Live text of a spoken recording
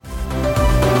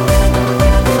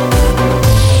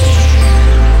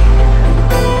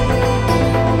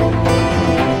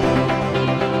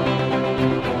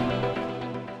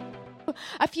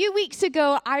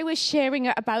I was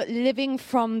sharing about living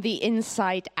from the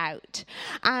inside out.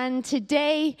 And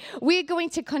today, we're going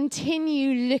to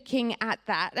continue looking at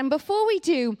that. And before we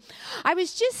do, I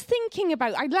was just thinking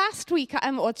about, last week,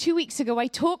 or 2 weeks ago, I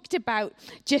talked about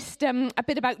just a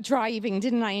bit about driving,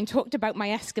 didn't I? And talked about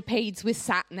my escapades with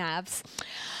sat-navs.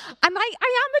 And I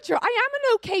am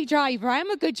an okay driver. I am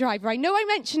a good driver. I know I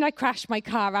mentioned I crashed my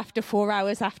car after 4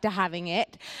 hours after having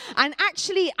it. And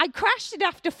actually, I crashed it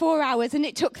after 4 hours, and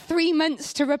it took 3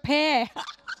 months to repair. They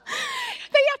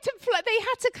had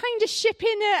to kind of ship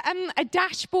in a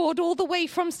dashboard all the way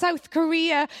from South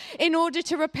Korea in order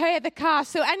to repair the car.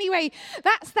 So anyway,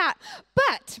 that's that.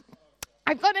 But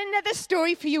I've got another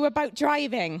story for you about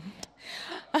driving.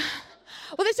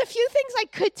 Well, there's a few things I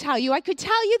could tell you. I could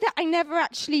tell you that I never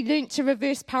actually learned to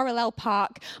reverse parallel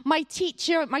park. My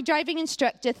teacher, my driving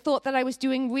instructor, thought that I was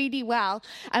doing really well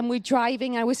and with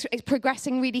driving. I was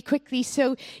progressing really quickly,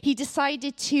 so he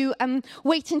decided to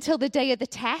wait until the day of the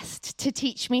test to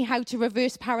teach me how to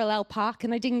reverse parallel park,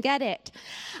 and I didn't get it.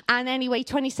 And anyway,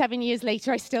 27 years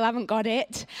later, I still haven't got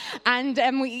it. And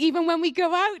even when we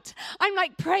go out, I'm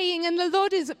like praying, and the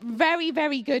Lord is very,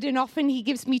 very good, and often he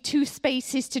gives me 2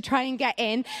 spaces to try and get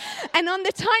in. And on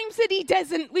the times that he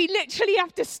doesn't, we literally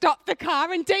have to stop the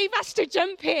car, and Dave has to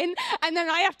jump in, and then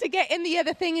I have to get in the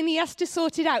other thing, and he has to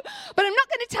sort it out. But I'm not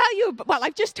going to tell you, well,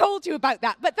 I've just told you about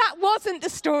that, but that wasn't the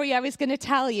story I was going to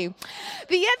tell you.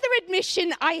 The other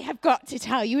admission I have got to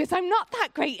tell you is I'm not that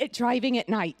great at driving at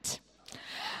night.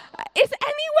 Does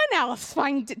anyone else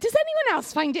find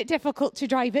it difficult to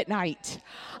drive at night?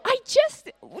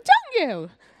 Don't you?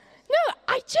 No,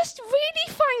 I just really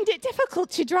find it difficult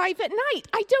to drive at night.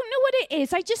 I don't know what it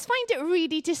is. I just find it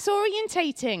really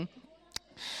disorientating.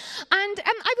 And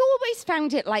I've always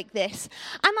found it like this.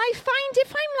 And I find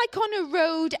if I'm like on a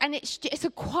road and it's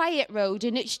a quiet road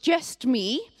and it's just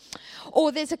me,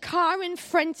 or there's a car in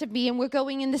front of me and we're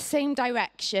going in the same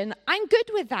direction, I'm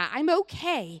good with that. I'm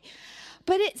okay.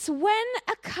 But it's when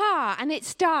a car and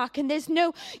it's dark and there's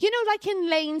no, like in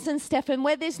lanes and stuff, and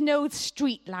where there's no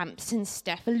street lamps and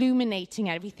stuff illuminating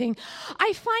everything,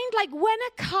 I find like when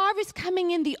a car is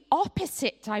coming in the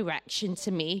opposite direction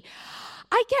to me,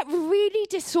 I get really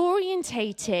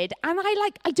disorientated, and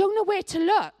I don't know where to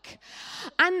look.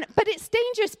 But it's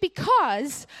dangerous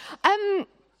because I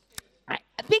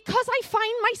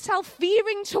find myself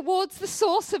veering towards the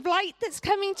source of light that's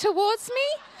coming towards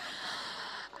me.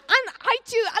 And I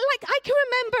can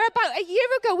remember about a year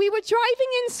ago, we were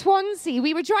driving in Swansea.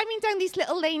 We were driving down these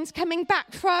little lanes coming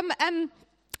back.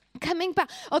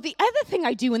 Oh, the other thing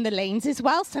I do in the lanes as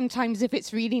well, sometimes if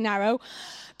it's really narrow,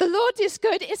 the Lord is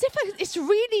good, is if it's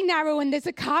really narrow and there's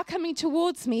a car coming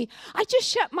towards me, I just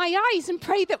shut my eyes and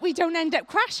pray that we don't end up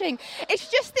crashing. It's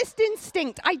just this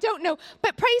instinct. I don't know.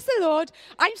 But praise the Lord,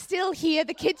 I'm still here.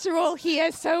 The kids are all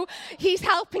here, so he's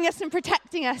helping us and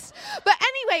protecting us. But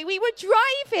anyway, we were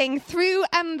driving through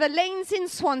the lanes in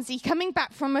Swansea, coming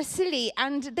back from Marseille,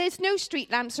 and there's no street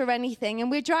lamps or anything.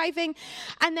 And we're driving,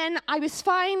 and then I was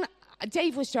fine.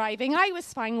 Dave was driving, I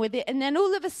was fine with it, and then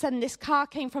all of a sudden this car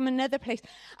came from another place, and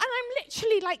I'm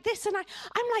literally like this, and I'm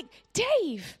like,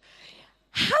 Dave,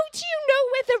 how do you know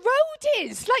where the road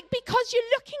is? Because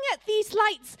you're looking at these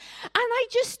lights, and I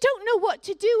just don't know what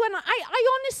to do, and I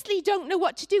honestly don't know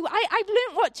what to do. I've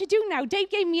learned what to do now. Dave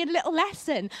gave me a little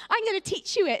lesson. I'm going to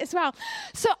teach you it as well.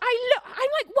 So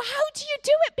I'm like, well, how do you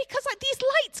do it? Because these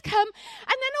lights come,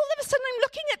 and then all of a sudden I'm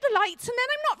looking at the lights, and then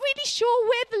I'm not really sure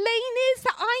where the lane is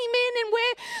that I'm in, and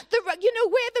where the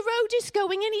road is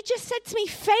going. And he just said to me,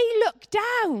 Faye, look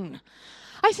down.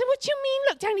 I said, what do you mean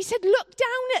look down? He said, look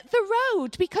down at the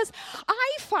road, because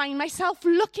I find myself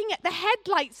looking at the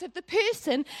headlights of the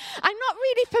person. I'm not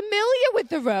really familiar with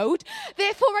the road,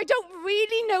 therefore I don't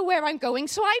really know where I'm going.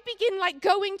 So I begin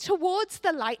going towards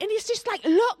the light, and he's just like,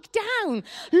 look down.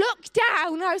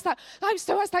 I was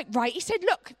like, right. He said,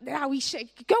 look, now he said,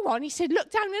 go on. He said, look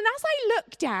down. And as I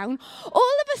looked down,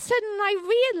 all of a sudden I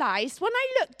realized when I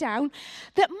looked down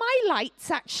that my lights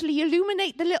actually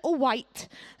illuminate the little white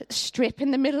strip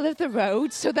in the middle of the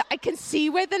road so that I can see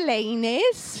where the lane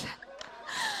is.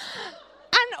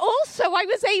 And also I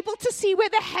was able to see where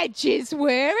the hedges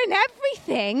were and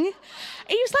everything. And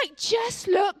he was like, just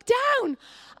look down.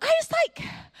 I was like,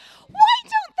 why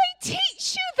don't they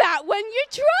teach you that when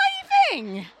you're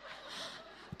driving?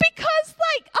 Because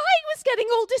I was getting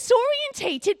all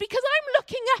disorientated because I'm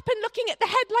looking up and looking at the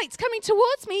headlights coming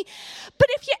towards me. But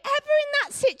if you're ever in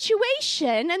that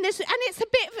situation and it's a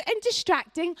bit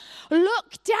distracting,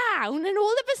 look down and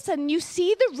all of a sudden you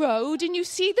see the road and you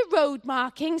see the road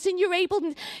markings and you're able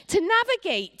to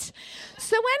navigate.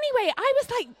 So anyway, I was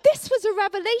like, this was a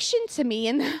revelation to me.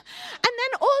 And then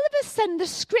all of a sudden the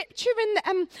scripture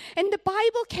in the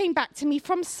Bible came back to me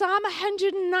from Psalm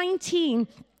 119.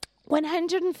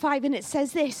 105, and it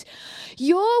says this: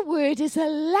 your word is a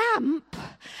lamp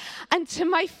unto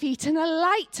my feet and a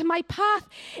light to my path.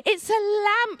 It's a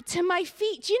lamp to my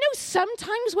feet. You know,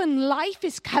 sometimes when life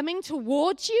is coming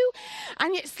towards you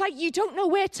and it's like you don't know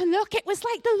where to look, it was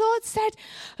like the Lord said,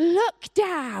 look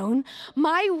down.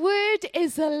 My word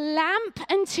is a lamp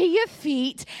unto your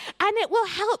feet and it will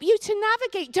help you to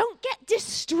navigate. Don't get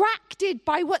distracted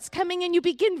by what's coming and you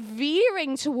begin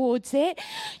veering towards it.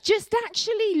 Just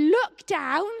actually look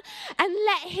down and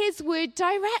let his word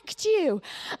direct you.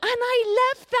 And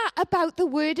I love that about the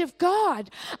word of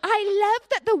God. I love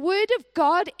that the word of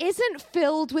God isn't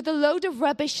filled with a load of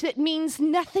rubbish that means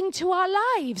nothing to our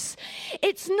lives.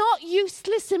 It's not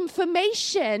useless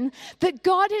information that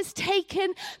God has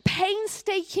taken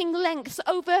painstaking lengths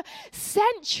over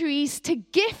centuries to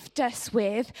gift us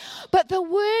with, but the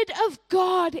word of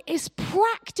God is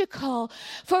practical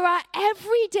for our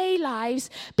everyday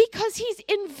lives because he's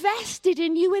invested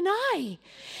in you and I.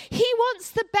 He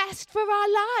wants the best for our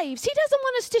lives. He doesn't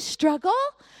want us to struggle.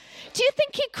 Do you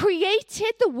think he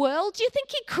created the world? Do you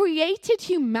think he created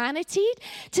humanity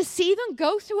to see them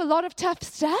go through a lot of tough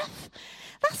stuff?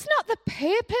 That's not the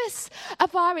purpose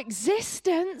of our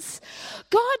existence.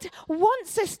 God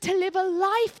wants us to live a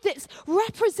life that's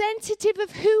representative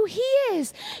of who he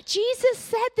is. Jesus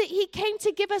said that he came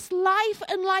to give us life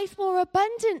and life more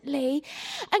abundantly.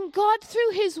 And God, through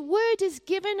his word, has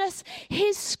given us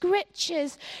his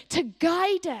scriptures to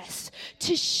guide us,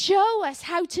 to show us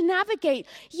how to navigate.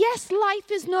 Yes, life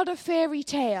is not a fairy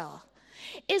tale.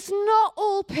 It's not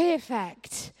all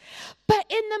perfect. But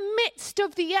in the midst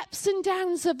of the ups and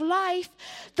downs of life,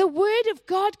 the word of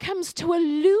God comes to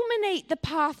illuminate the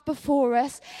path before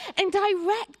us and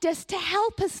direct us to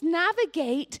help us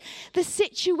navigate the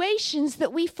situations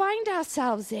that we find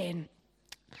ourselves in.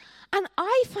 And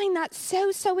I find that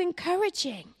so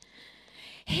encouraging.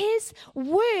 His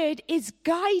word is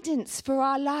guidance for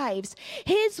our lives.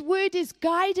 His word is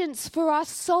guidance for our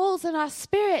souls and our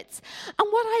spirits. And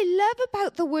what I love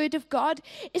about the word of God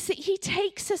is that he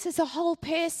takes us as a whole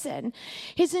person.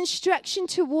 His instruction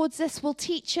towards us will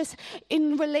teach us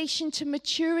in relation to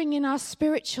maturing in our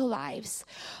spiritual lives.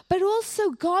 But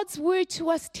also God's word to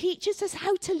us teaches us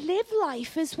how to live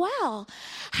life as well.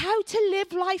 How to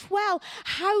live life well.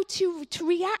 How to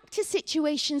react to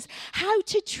situations. How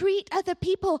to treat other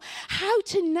people, how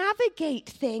to navigate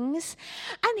things.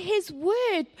 And his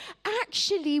word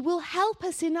actually will help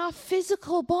us in our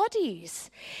physical bodies.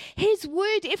 His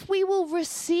word, if we will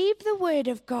receive the word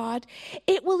of God,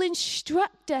 it will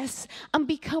instruct us and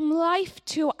become life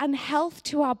to and health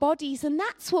to our bodies. And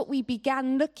that's what we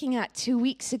began looking at 2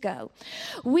 weeks ago.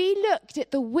 We looked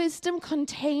at the wisdom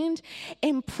contained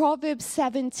in Proverbs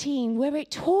 17, where it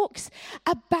talks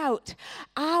about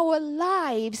our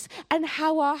lives and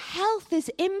how our health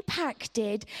is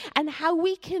impacted and how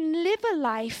we can live a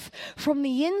life from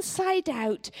the inside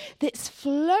out that's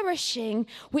flourishing,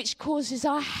 which causes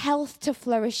our health to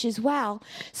flourish as well.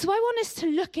 So I want us to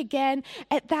look again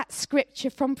at that scripture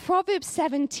from Proverbs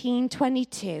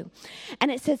 17:22.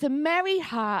 And it says, a merry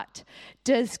heart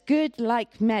does good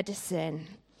like medicine,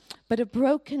 but a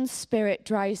broken spirit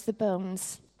dries the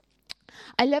bones.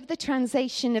 I love the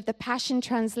translation of the Passion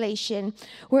Translation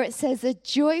where it says, a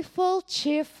joyful,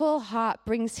 cheerful heart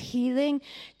brings healing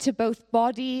to both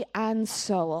body and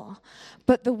soul.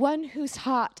 But the one whose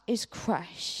heart is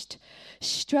crushed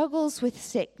struggles with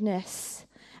sickness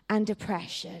and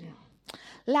depression.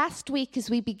 Last week, as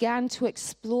we began to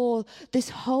explore this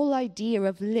whole idea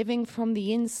of living from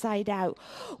the inside out,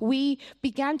 we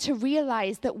began to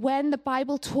realize that when the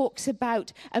Bible talks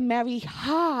about a merry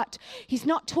heart, he's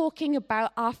not talking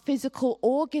about our physical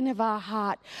organ of our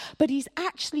heart, but he's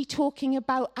actually talking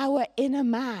about our inner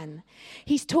man.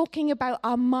 He's talking about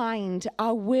our mind,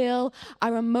 our will,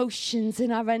 our emotions,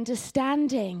 and our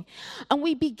understanding. And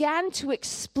we began to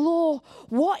explore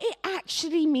what it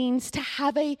actually means to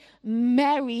have a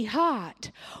merry heart.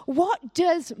 What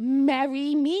does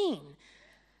merry mean?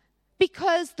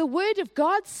 Because the word of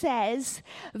God says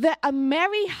that a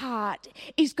merry heart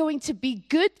is going to be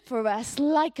good for us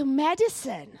like a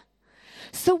medicine.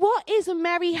 So what is a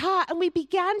merry heart? And we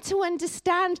began to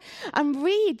understand and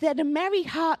read that a merry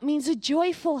heart means a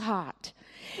joyful heart.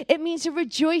 It means a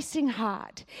rejoicing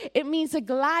heart. It means a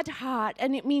glad heart,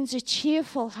 and it means a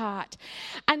cheerful heart.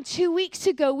 And 2 weeks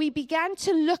ago, we began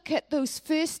to look at those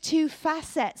first two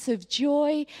facets of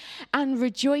joy and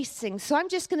rejoicing. So I'm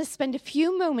just going to spend a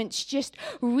few moments just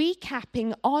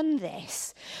recapping on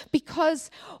this, because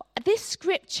this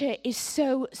scripture is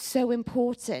so, so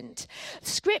important.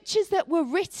 Scriptures that were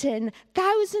written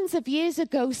thousands of years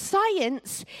ago,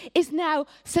 science is now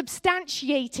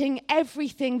substantiating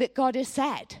everything that God has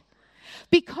said.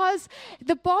 Because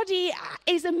the body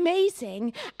is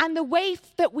amazing, and the way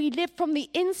that we live from the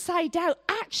inside out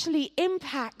actually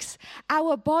impacts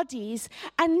our bodies.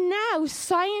 And now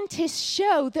scientists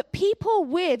show that people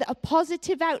with a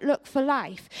positive outlook for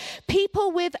life,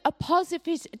 people with a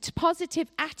positive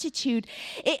attitude,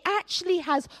 it actually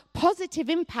has positive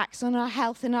impacts on our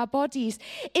health and our bodies.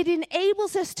 It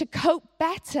enables us to cope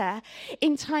better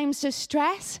in times of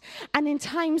stress and in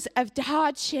times of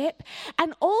hardship,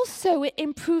 and also it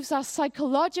improves our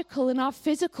psychological and our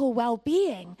physical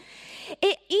well-being.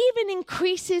 It even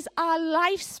increases our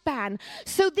lifespan.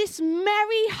 So this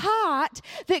merry heart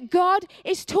that God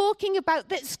is talking about,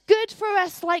 that's good for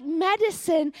us like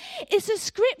medicine, is a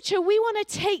scripture we want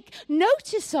to take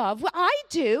notice of. Well, I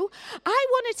do. I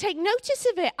want to take notice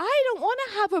of it. I don't want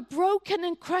to have a broken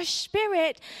and crushed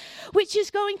spirit, which is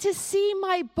going to see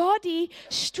my body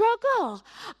struggle.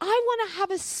 I want to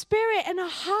have a spirit and a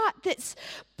heart that's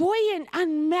buoyant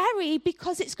and merry,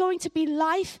 because it's going to be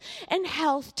life and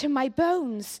health to my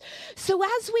bones. So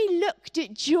as we looked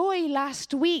at joy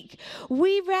last week,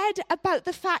 we read about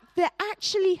the fact that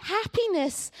actually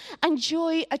happiness and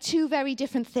joy are two very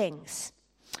different things,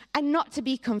 and not to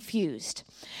be confused.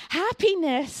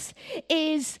 Happiness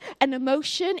is an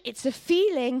emotion, it's a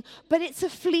feeling, but it's a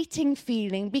fleeting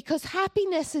feeling, because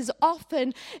happiness is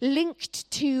often linked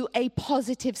to a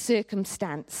positive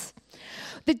circumstance.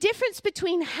 The difference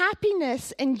between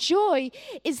happiness and joy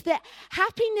is that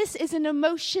happiness is an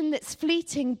emotion that's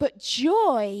fleeting, but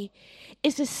joy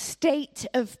is a state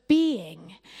of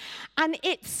being. And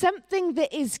it's something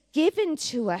that is given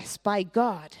to us by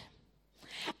God.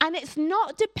 And it's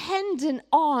not dependent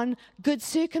on good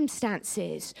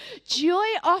circumstances. Joy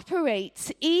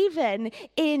operates even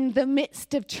in the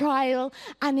midst of trial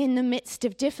and in the midst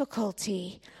of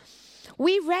difficulty.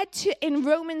 We read in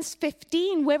Romans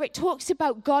 15, where it talks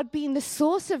about God being the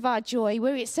source of our joy,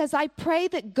 where it says, I pray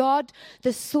that God,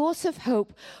 the source of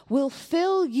hope, will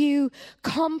fill you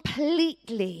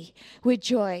completely with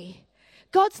joy.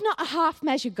 God's not a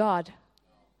half-measure God.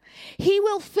 He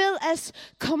will fill us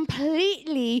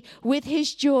completely with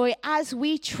his joy as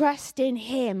we trust in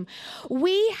him.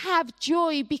 We have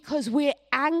joy because we're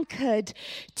anchored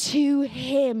to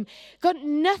him. Got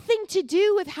nothing to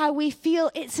do with how we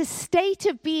feel. It's a state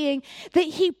of being that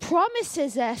he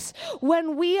promises us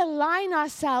when we align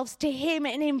ourselves to him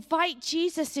and invite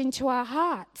Jesus into our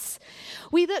hearts.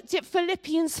 We looked at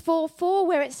Philippians 4:4,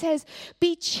 where it says,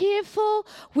 be cheerful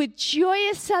with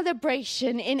joyous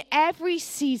celebration in every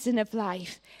season of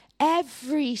life.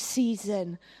 Every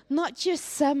season, not just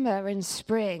summer and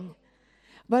spring,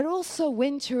 but also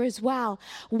winter as well.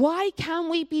 Why can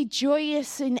we be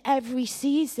joyous in every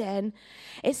season?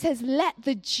 It says, let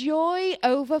the joy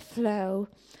overflow,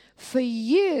 for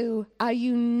you are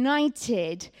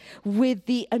united with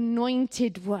the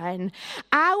Anointed One.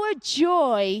 Our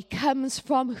joy comes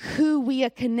from who we are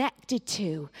connected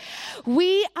to.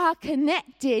 We are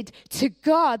connected to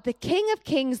God, the King of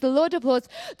Kings, the Lord of Lords,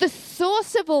 the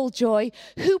source of all joy,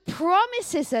 who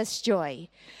promises us joy.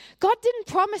 God didn't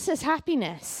promise us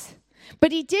happiness,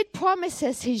 but he did promise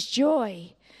us his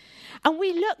joy. And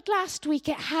we looked last week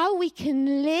at how we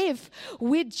can live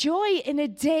with joy in a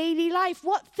daily life,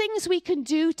 what things we can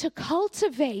do to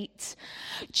cultivate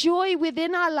joy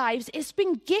within our lives. It's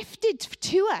been gifted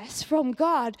to us from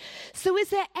God. So is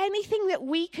there anything that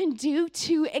we can do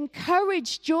to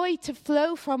encourage joy to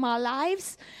flow from our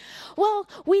lives? Well,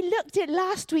 we looked at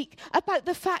last week about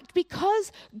the fact,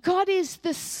 because God is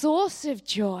the source of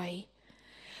joy,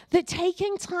 that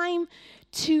taking time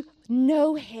to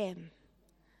know him,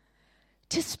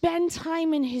 to spend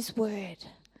time in his word,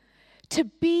 to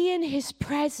be in his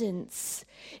presence,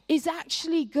 is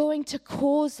actually going to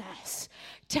cause us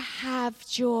to have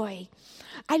joy.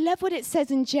 I love what it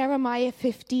says in Jeremiah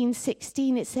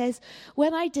 15:16. It says,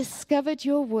 when I discovered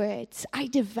your words, I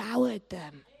devoured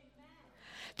them.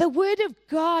 The word of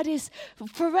God is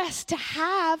for us to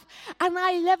have. And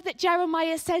I love that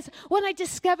Jeremiah says, when I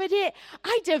discovered it,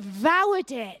 I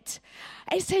devoured it.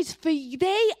 It says, for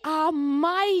they are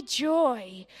my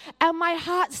joy and my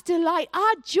heart's delight.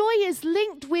 Our joy is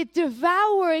linked with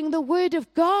devouring the word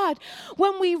of God.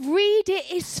 When we read it,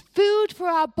 it's food for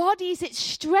our bodies. It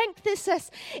strengthens us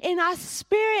in our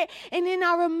spirit and in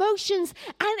our emotions,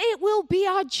 and it will be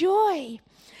our joy.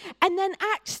 And then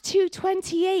Acts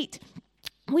 2:28,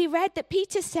 we read that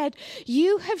Peter said,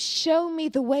 you have shown me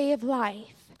the way of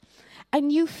life,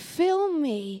 and you fill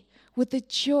me with the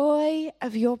joy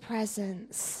of your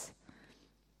presence.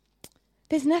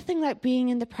 There's nothing like being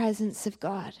in the presence of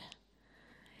God.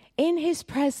 In his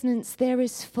presence, there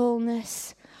is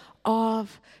fullness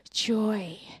of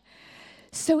joy.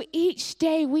 So each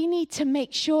day we need to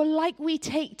make sure, like we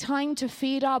take time to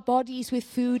feed our bodies with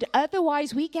food,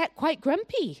 otherwise we get quite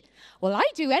grumpy. Well, I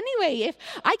do anyway. If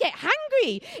I get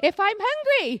hungry, if I'm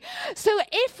hungry. So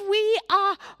if we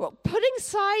are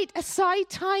putting aside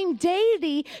time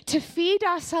daily to feed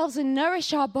ourselves and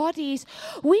nourish our bodies,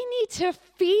 we need to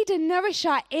feed and nourish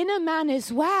our inner man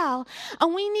as well.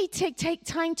 And we need to take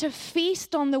time to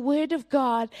feast on the word of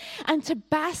God and to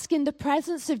bask in the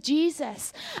presence of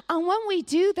Jesus. And when we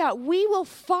do that, we will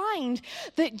find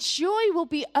that joy will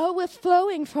be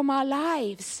overflowing from our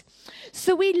lives.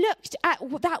 So we looked at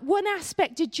that one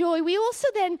aspect of joy. We also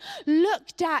then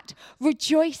looked at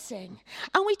rejoicing.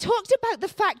 And we talked about the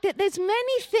fact that there's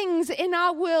many things in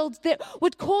our world that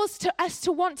would cause us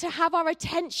to want to have our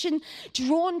attention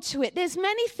drawn to it. There's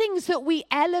many things that we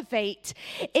elevate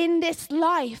in this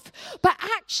life. But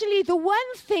actually the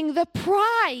one thing, the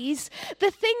prize,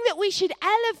 the thing that we should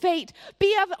elevate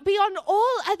beyond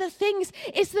all other things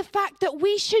is the fact that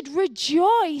we should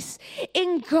rejoice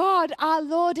in God, our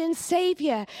Lord and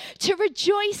Savior. To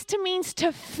rejoice means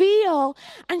to feel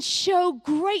and show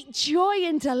great joy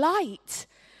and delight.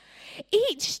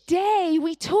 Each day,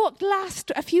 we talked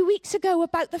a few weeks ago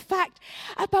about the fact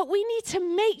about we need to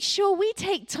make sure we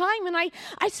take time. And I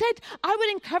said I would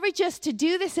encourage us to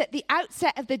do this at the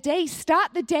outset of the day.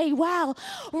 Start the day well,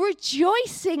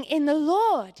 rejoicing in the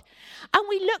Lord. And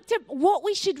we looked at what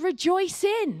we should rejoice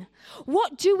in.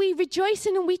 What do we rejoice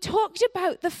in? And we talked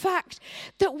about the fact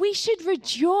that we should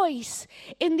rejoice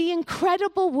in the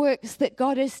incredible works that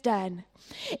God has done.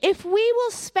 If we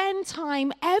will spend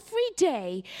time every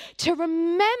day to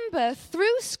remember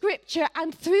through Scripture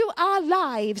and through our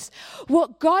lives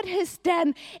what God has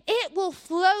done, it will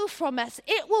flow from us.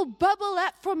 It will bubble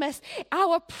up from us.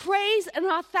 Our praise and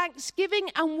our thanksgiving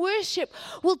and worship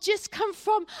will just come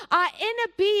from our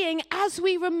inner being as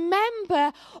we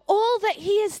remember all that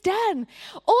He has done,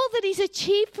 all that He's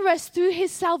achieved for us through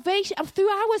His salvation, through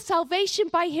our salvation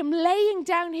by Him laying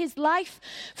down His life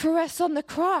for us on the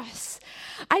cross.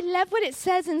 I love what it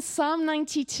says in Psalm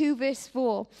 92, verse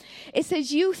 4. It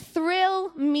says, you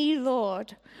thrill me,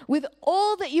 Lord, with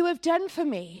all that you have done for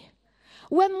me.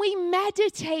 When we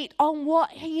meditate on what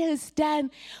He has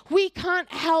done, we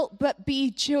can't help but be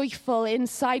joyful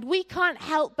inside. We can't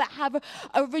help but have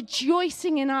a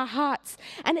rejoicing in our hearts.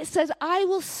 And it says, I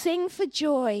will sing for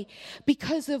joy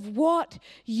because of what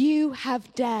you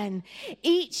have done.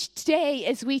 Each day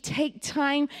as we take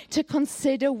time to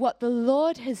consider what the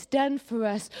Lord has done for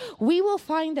us, we will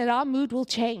find that our mood will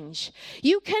change.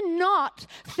 You cannot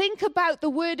think about the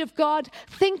Word of God,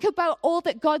 think about all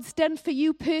that God's done for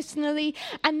you personally,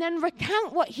 and then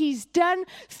recount what He's done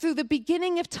through the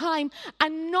beginning of time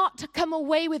and not to come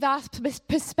away with our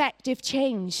perspective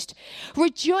changed.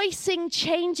 Rejoicing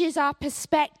changes our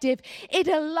perspective. It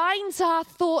aligns our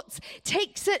thoughts,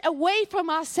 takes it away from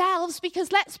ourselves,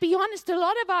 because let's be honest, a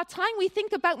lot of our time we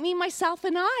think about me, myself,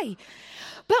 and I.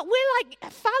 But we're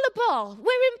like fallible.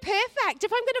 We're imperfect.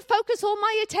 If I'm going to focus all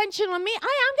my attention on me,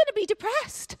 I am going to be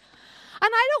depressed. And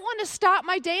I don't want to start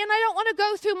my day, and I don't want to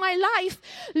go through my life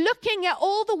looking at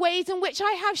all the ways in which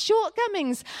I have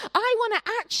shortcomings. I want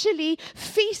to actually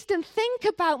feast and think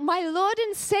about my Lord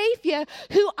and Savior,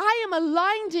 who I am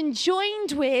aligned and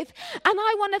joined with. And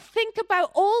I want to think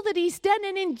about all that He's done.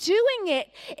 And in doing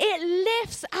it, it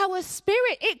lifts our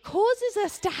spirit. It causes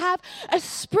us to have a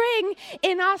spring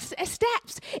in our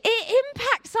steps. It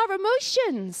impacts our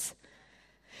emotions.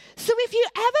 So if you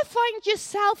ever find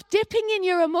yourself dipping in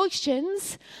your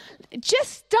emotions,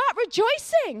 just start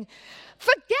rejoicing.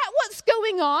 Forget what's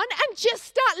going on and just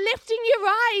start lifting your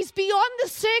eyes beyond the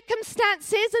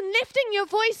circumstances and lifting your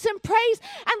voice in praise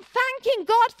and thanking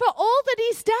God for all that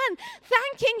he's done.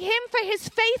 Thanking him for his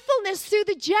faithfulness through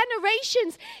the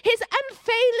generations, his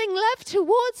unfailing love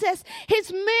towards us,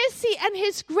 his mercy and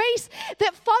his grace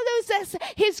that follows us,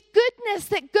 his goodness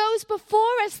that goes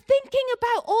before us. Thinking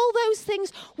about all those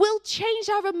things will change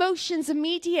our emotions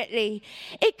immediately.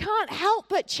 It can't help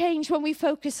but change when we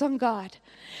focus on God,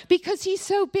 because he's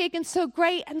so big and so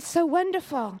great and so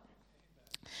wonderful.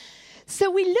 So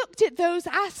we looked at those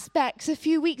aspects a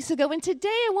few weeks ago, and today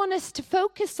I want us to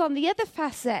focus on the other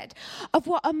facet of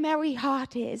what a merry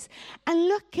heart is and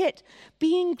look at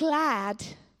being glad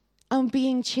and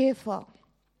being cheerful.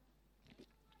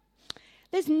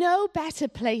 There's no better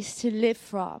place to live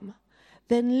from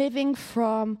than living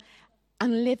from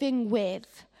and living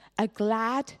with a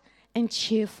glad and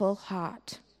cheerful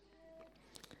heart.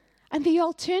 And the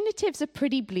alternatives are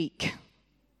pretty bleak.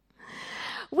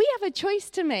 We have a choice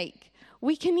to make.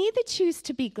 We can either choose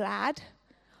to be glad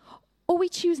or we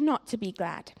choose not to be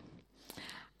glad.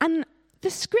 And the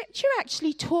scripture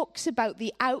actually talks about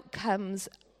the outcomes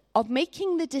of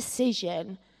making the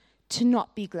decision to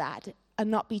not be glad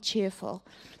and not be cheerful.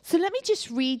 So let me just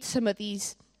read some of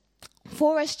these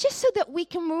for us, just so that we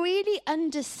can really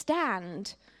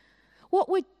understand what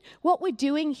we're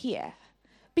doing here.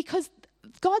 Because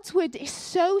God's word is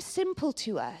so simple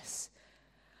to us,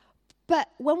 but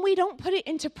when we don't put it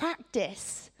into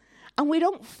practice and we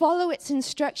don't follow its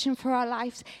instruction for our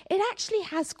lives, it actually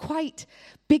has quite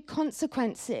big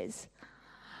consequences.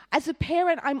 As a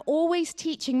parent, I'm always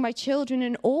teaching my children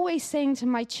and always saying to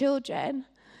my children,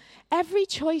 every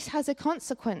choice has a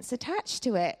consequence attached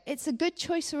to it. It's a good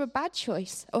choice or a bad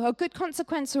choice, or a good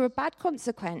consequence or a bad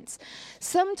consequence.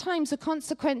 Sometimes the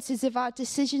consequences of our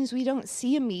decisions we don't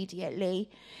see immediately.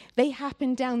 They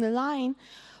happen down the line.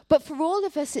 But for all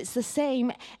of us, it's the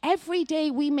same. Every day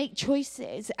we make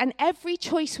choices, and every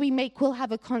choice we make will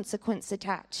have a consequence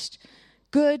attached,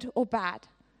 good or bad.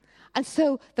 And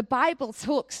so the Bible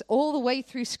talks all the way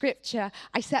through Scripture.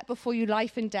 I set before you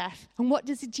life and death. And what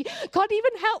does it do? God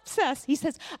even helps us. He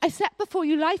says, I set before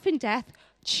you life and death.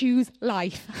 Choose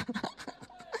life.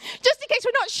 Just in case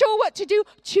we're not sure what to do,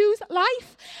 choose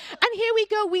life. And here we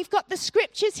go. We've got the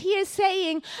scriptures here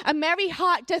saying, a merry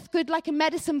heart doth good like a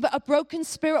medicine, but a broken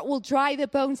spirit will dry the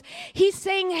bones. He's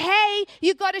saying, hey,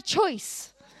 you got a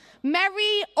choice.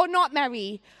 Merry or not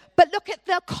merry. But look at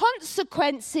the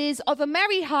consequences of a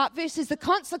merry heart versus the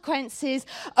consequences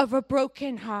of a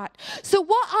broken heart. So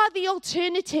what are the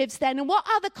alternatives then? And what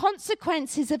are the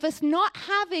consequences of us not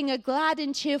having a glad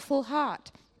and cheerful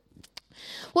heart?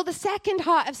 Well, the second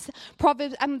part of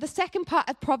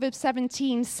Proverbs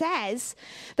 17 says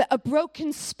that a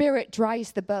broken spirit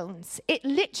dries the bones. It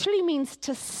literally means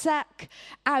to suck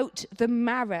out the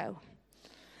marrow.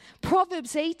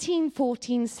 Proverbs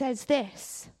 18:14 says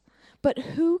this, but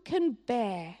who can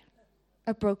bear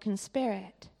a broken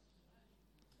spirit?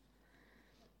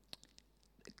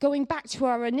 Going back to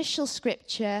our initial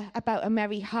scripture about a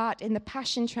merry heart, in the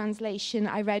Passion Translation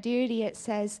I read earlier, it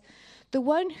says, the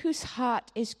one whose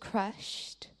heart is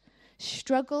crushed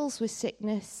struggles with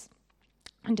sickness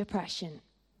and depression.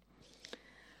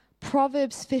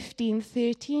 Proverbs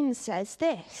 15:13 says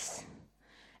this,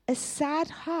 a sad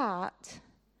heart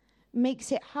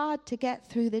makes it hard to get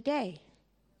through the day.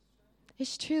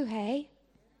 It's true, hey?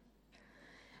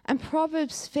 And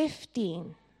Proverbs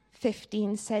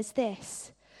 15:15 says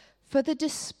this, for the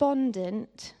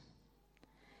despondent,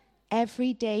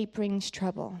 every day brings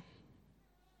trouble.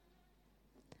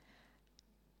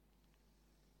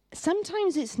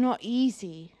 Sometimes it's not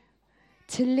easy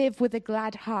to live with a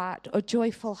glad heart, a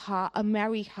joyful heart, a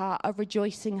merry heart, a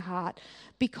rejoicing heart,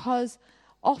 because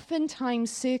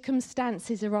oftentimes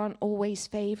circumstances aren't always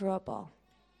favorable.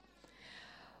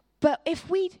 But if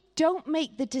we don't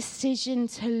make the decision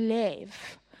to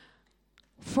live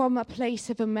from a place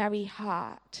of a merry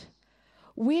heart,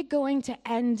 we're going to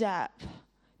end up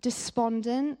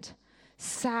despondent,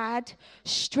 sad,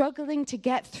 struggling to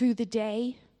get through the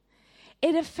day.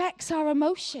 It affects our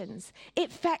emotions. It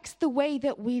affects the way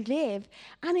that we live,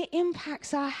 and it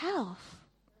impacts our health.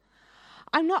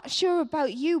 I'm not sure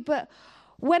about you, but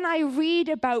when I read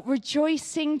about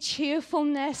rejoicing,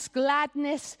 cheerfulness,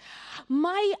 gladness,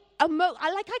 I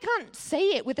can't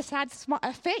say it with a sad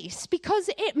face because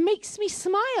it makes me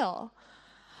smile.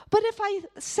 But if I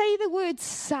say the words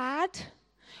sad,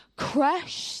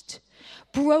 crushed,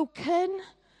 broken,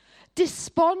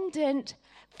 despondent,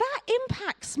 that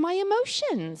impacts my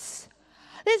emotions.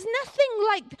 There's nothing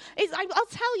like, I'll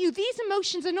tell you, these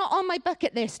emotions are not on my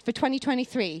bucket list for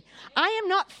 2023. I am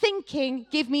not thinking,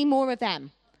 give me more of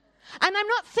them. And I'm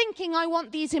not thinking I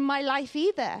want these in my life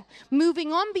either.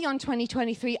 Moving on beyond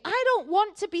 2023, I don't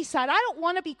want to be sad. I don't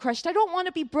want to be crushed. I don't want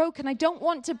to be broken. I don't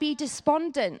want to be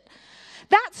despondent.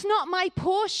 That's not my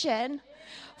portion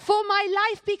for my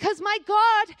life, because my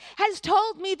God has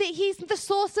told me that he's the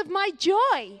source of my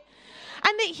joy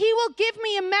and that he will give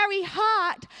me a merry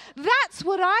heart. That's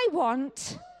what I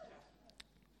want.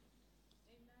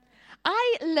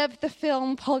 I love the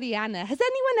film Pollyanna. Has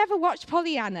anyone ever watched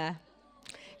Pollyanna?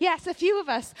 Yes, a few of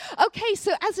us. Okay,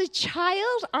 so as a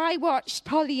child, I watched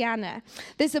Pollyanna.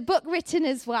 There's a book written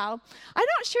as well. I'm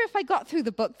not sure if I got through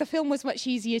the book. The film was much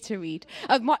easier to read,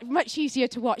 much easier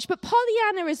to watch. But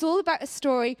Pollyanna is all about a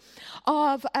story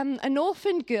of an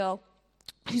orphaned girl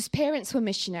whose parents were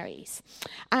missionaries.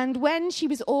 And when she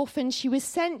was orphaned, she was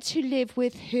sent to live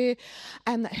with her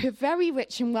very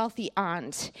rich and wealthy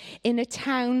aunt in a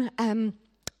town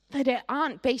that her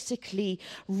aunt basically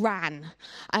ran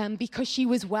because she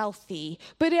was wealthy.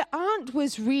 But her aunt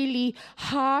was really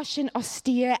harsh and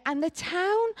austere, and the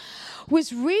town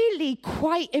was really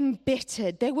quite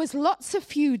embittered. There was lots of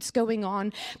feuds going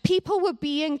on. People were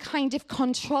being kind of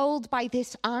controlled by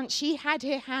this aunt. She had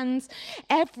her hands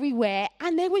everywhere,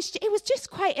 and it was just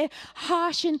quite a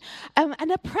harsh and an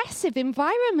oppressive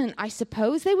environment, I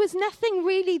suppose. There was nothing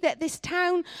really that this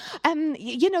town,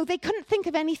 they couldn't think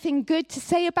of anything good to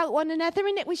say about one another,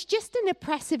 and it was just an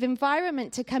oppressive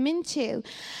environment to come into.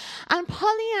 And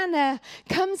Pollyanna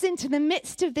comes into the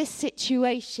midst of this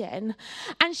situation,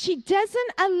 and she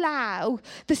doesn't allow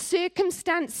the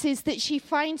circumstances that she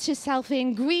finds herself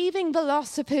in, grieving the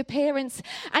loss of her parents,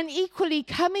 and equally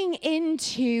coming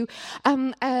into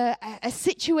a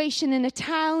situation in a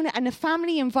town and a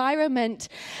family environment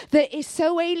that is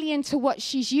so alien to what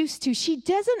she's used to. She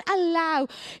doesn't allow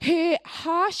her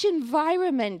harsh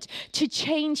environment to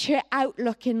change her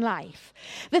outlook in life.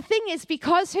 The thing is,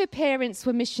 because her parents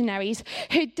were missionaries,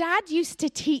 her dad used to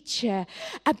teach her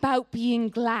about being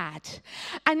glad.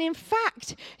 And in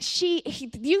fact, he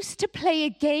used to play a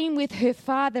game with her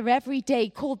father every day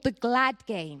called the Glad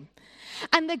Game.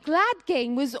 And the Glad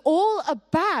Game was all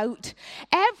about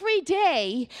every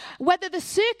day, whether the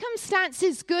circumstance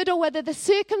is good or whether the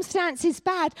circumstance is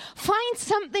bad, find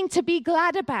something to be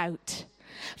glad about.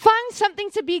 Find something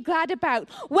to be glad about.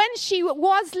 When she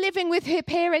was living with her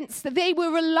parents, they were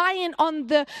reliant on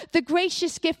the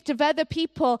gracious gift of other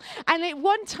people. And at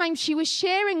one time, she was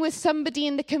sharing with somebody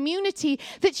in the community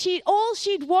that all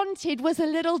she'd wanted was a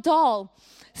little doll.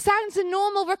 Sounds a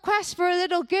normal request for a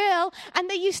little girl, and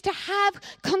they used to have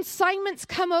consignments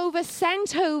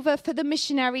sent over for the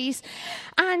missionaries,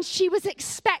 and she was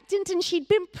expectant, and she'd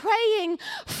been praying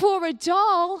for a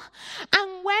doll,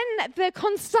 and when the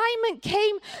consignment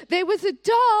came, there was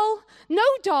no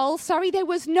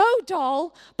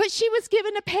doll, but she was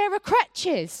given a pair of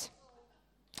crutches.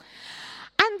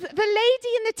 And the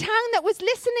lady in the town that was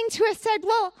listening to her said,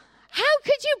 "Well, how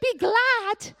could you be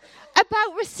glad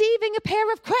about receiving a pair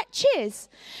of crutches?"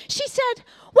 She said,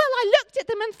 "Well, I looked at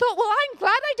them and thought, well, I'm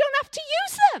glad I don't have to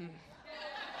use them."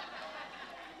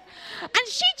 And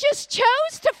she just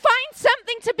chose to find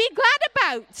something to be glad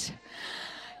about.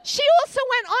 She also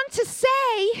went on to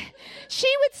say, she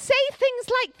would say things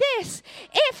like this: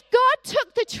 if God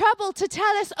took the trouble to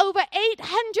tell us over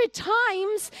 800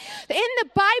 times in the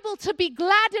Bible to be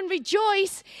glad and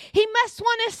rejoice, he must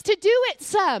want us to do it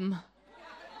some.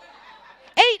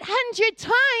 800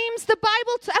 times the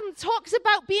Bible talks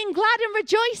about being glad and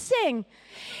rejoicing.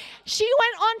 She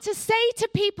went on to say to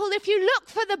people, if you look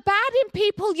for the bad in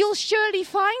people, you'll surely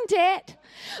find it.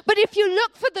 But if you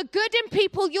look for the good in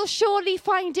people, you'll surely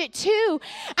find it too.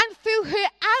 And through her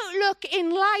outlook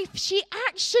in life, she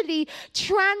actually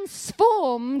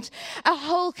transformed a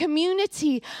whole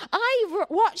community. I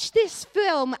watched this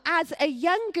film as a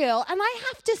young girl, and I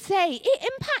have to say, it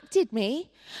impacted me.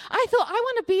 I thought, I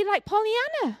want to be like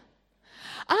Pollyanna.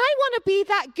 I want to be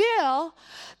that girl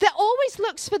that always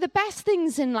looks for the best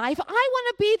things in life. I want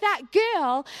to be that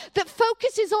girl that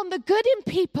focuses on the good in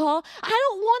people. I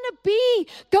don't want to be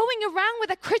going around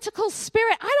with a critical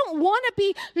spirit. I don't want to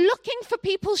be looking for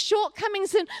people's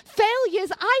shortcomings and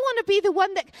failures. I want to be the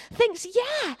one that thinks,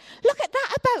 yeah, look at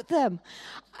that about them.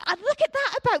 Look at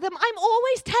that about them. I'm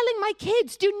always telling my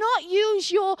kids, do not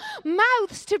use your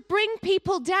mouths to bring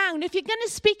people down. If you're going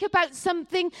to speak about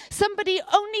somebody,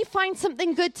 only find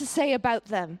something good to say about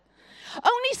them.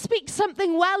 Only speak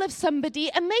something well of somebody,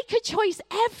 and make a choice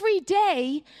every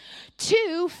day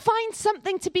to find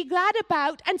something to be glad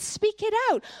about and speak it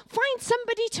out. Find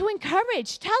somebody to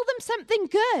encourage. Tell them something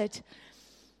good.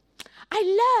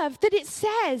 I love that it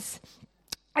says,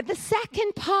 at the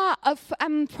second part of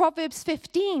Proverbs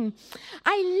 15,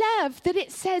 I love that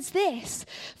it says this: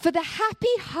 for the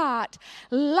happy heart,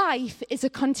 life is a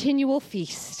continual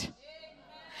feast.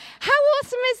 How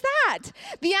awesome is that?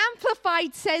 The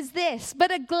Amplified says this: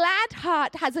 but a glad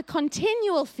heart has a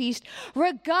continual feast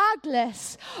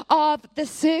regardless of the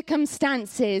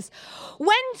circumstances.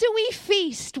 When do we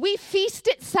feast? We feast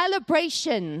at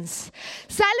celebrations.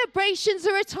 Celebrations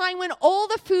are a time when all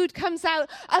the food comes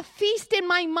out. A feast in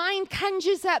my mind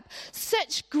conjures up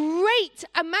such great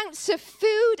amounts of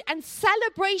food and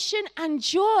celebration and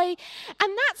joy.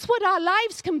 And that's what our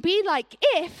lives can be like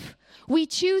if we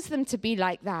choose them to be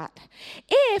like that.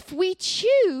 If we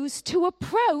choose to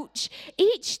approach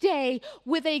each day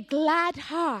with a glad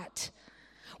heart,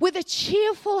 with a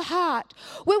cheerful heart,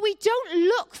 where we don't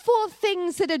look for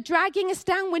things that are dragging us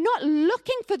down. We're not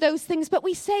looking for those things, but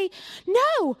we say,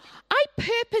 no, I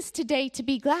purpose today to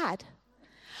be glad.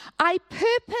 I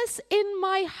purpose in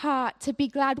my heart to be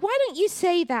glad. Why don't you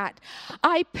say that?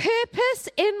 I purpose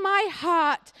in my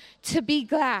heart to be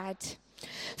glad.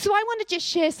 So I want to just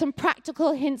share some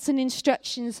practical hints and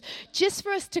instructions just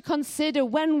for us to consider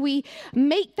when we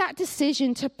make that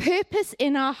decision to purpose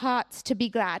in our hearts to be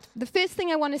glad. The first thing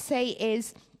I want to say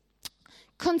is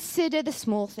consider the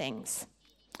small things.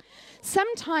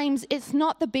 Sometimes it's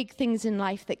not the big things in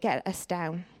life that get us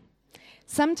down.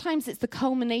 Sometimes it's the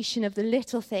culmination of the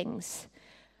little things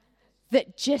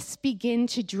that just begin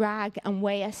to drag and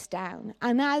weigh us down.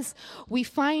 And as we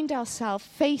find ourselves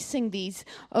facing these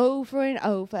over and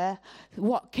over,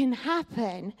 what can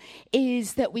happen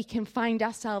is that we can find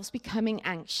ourselves becoming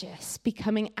anxious,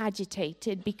 becoming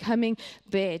agitated, becoming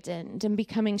burdened, and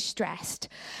becoming stressed.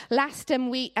 Last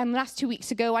 2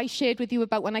 weeks ago, I shared with you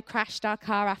about when I crashed our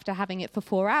car after having it for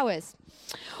 4 hours.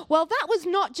 Well, that was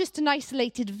not just an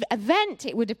isolated event,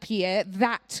 it would appear,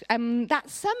 that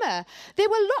summer. There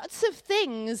were lots of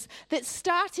things that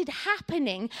started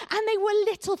happening, and they were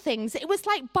little things. It was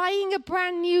like buying a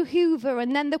brand new Hoover,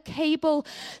 and then the cable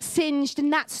singed,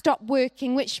 and that stopped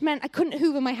working, which meant I couldn't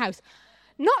Hoover my house.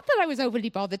 Not that I was overly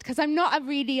bothered, because I'm not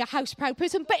really a house-proud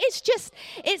person, but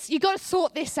you got to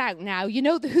sort this out now. You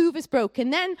know, the Hoover's broken.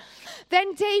 Then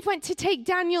Dave went to take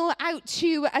Daniel out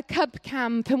to a cub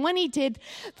camp, and when he did,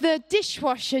 the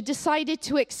dishwasher decided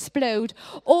to explode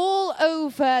all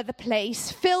over the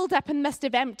place, filled up and must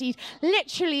have emptied.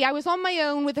 Literally, I was on my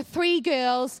own with the 3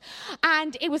 girls,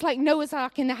 and it was like Noah's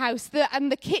Ark in the house.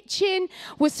 The kitchen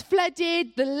was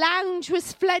flooded, the lounge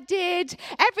was flooded,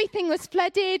 everything was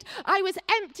flooded. I was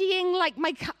emptying like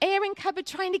my airing cupboard,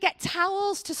 trying to get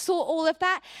towels to sort all of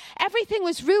that. Everything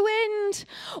was ruined.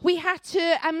 We had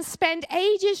to spend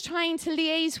ages trying to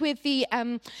liaise with the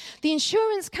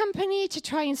insurance company to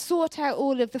try and sort out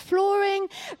all of the flooring.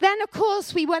 Then, of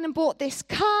course, we went and bought this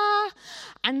car,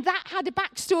 and that had a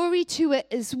backstory to it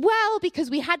as well, because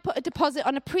we had put a deposit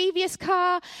on a previous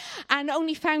car and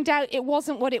only found out it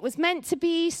wasn't what it was meant to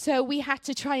be, so we had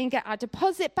to try and get our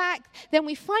deposit back. Then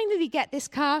we finally get this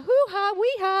car, hoo-ha,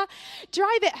 wee-ha,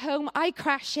 drive it home, I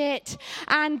crash it,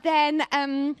 and then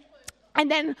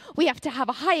we have to have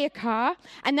a hire car,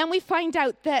 and then we find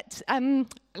out that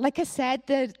like I said,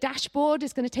 the dashboard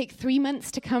is going to take 3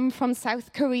 months to come from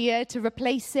South Korea to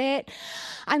replace it.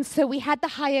 And so we had the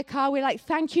hire car. We're like,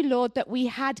 thank you, Lord, that we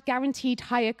had guaranteed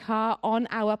hire car on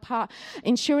our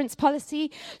insurance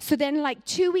policy. So then like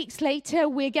 2 weeks later,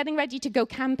 we're getting ready to go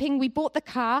camping. We bought the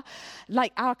car,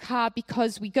 like our car,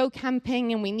 because we go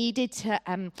camping and we needed to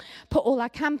put all our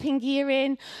camping gear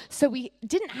in. So we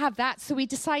didn't have that. So we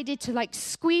decided to like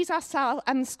squeeze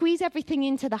everything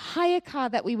into the hire car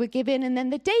that we were given. And then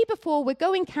the day before we're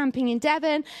going camping in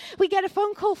Devon, we get a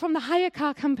phone call from the hire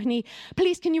car company.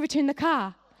 Please, can you return the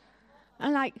car?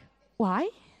 I'm like, why?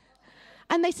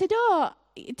 And they said, oh,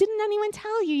 didn't anyone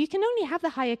tell you? You can only have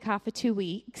the hire car for 2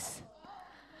 weeks.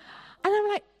 And I'm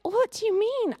like, what do you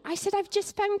mean? I said, I've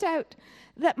just found out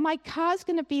that my car's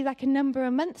going to be like a number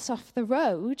of months off the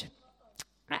road.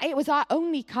 It was our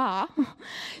only car.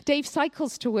 Dave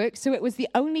cycles to work, so it was the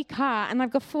only car. And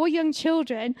I've got 4 young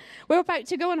children. We're about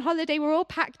to go on holiday. We're all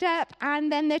packed up.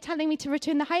 And then they're telling me to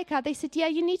return the hire car. They said, yeah,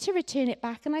 you need to return it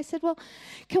back. And I said, well,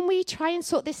 can we try and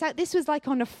sort this out? This was like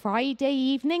on a Friday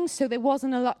evening, so there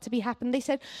wasn't a lot to be happened. They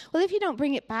said, well, if you don't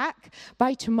bring it back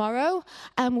by tomorrow,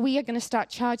 we are going to start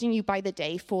charging you by the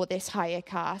day for this hire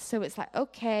car. So it's like,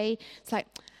 okay. It's like,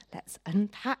 let's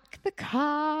unpack the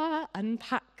car,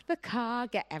 the car,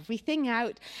 get everything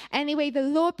out. Anyway, the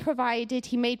Lord provided.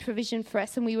 He made provision for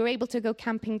us, and we were able to go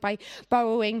camping by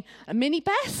borrowing a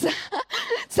minibus.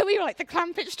 So we were like the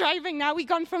Clampitch driving now. We'd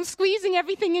gone from squeezing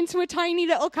everything into a tiny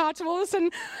little car to all of a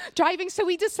sudden driving. So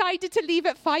we decided to leave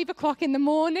at 5 o'clock in the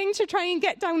morning to try and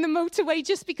get down the motorway,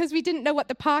 just because we didn't know what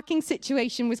the parking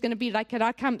situation was going to be like at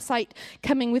our campsite,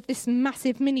 coming with this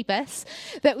massive minibus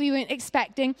that we weren't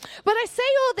expecting. But I say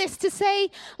all this to say,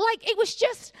 like, it was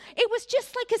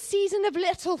just like a season of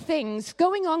little things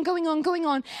going on.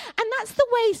 And that's the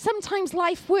way sometimes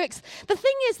life works. The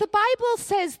thing is, the Bible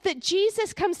says that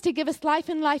Jesus comes to give us life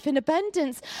and life in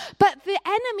abundance. But the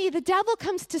enemy, the devil,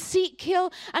 comes to seek,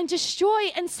 kill, and destroy.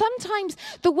 And sometimes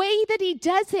the way that he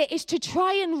does it is to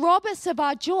try and rob us of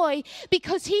our joy,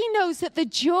 because he knows that the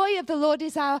joy of the Lord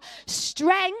is our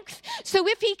strength. So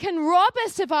if he can rob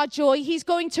us of our joy, he's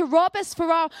going to rob us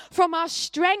from our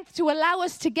strength to allow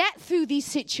us to get through these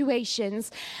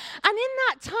situations. And in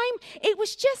that time, it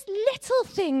was just little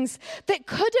things that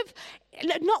could have,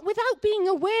 not without being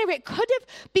aware, it could have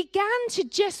began to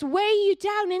just weigh you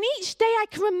down. And each day I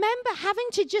can remember having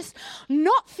to just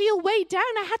not feel weighed down.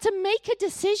 I had to make a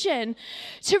decision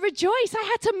to rejoice. I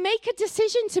had to make a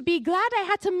decision to be glad. I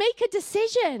had to make a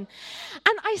decision.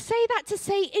 And I say that to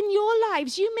say, in your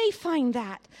lives, you may find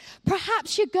that.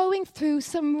 Perhaps you're going through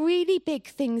some really big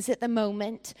things at the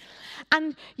moment.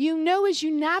 And you know, as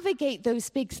you navigate those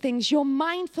big things, you're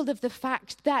mindful of the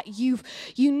fact that you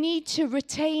need to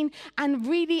retain and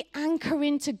really anchor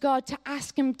into God, to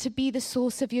ask him to be the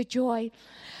source of your joy.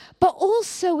 But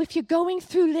also, if you're going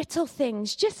through little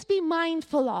things, just be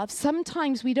mindful of,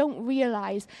 sometimes we don't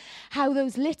realize how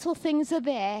those little things are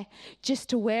there just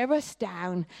to wear us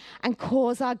down and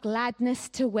cause our gladness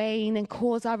to wane and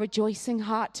cause our rejoicing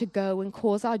heart to go and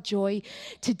cause our joy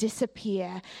to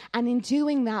disappear. And in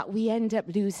doing that, we end up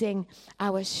losing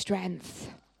our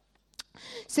strength.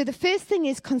 So the first thing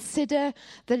is, consider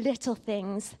the little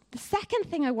things. The second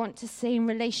thing I want to say in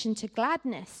relation to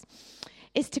gladness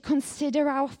is to consider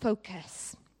our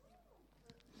focus.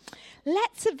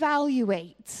 Let's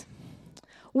evaluate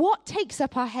what takes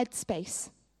up our headspace.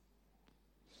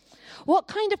 What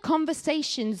kind of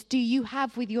conversations do you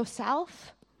have with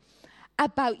yourself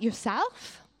about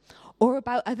yourself or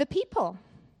about other people?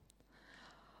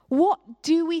 What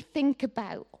do we think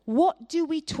about? What do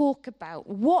we talk about?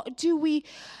 What do we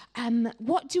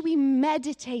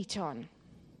meditate on?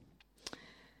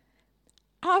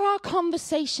 Are our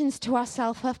conversations to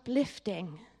ourselves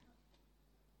uplifting?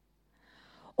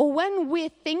 Or when we're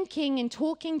thinking and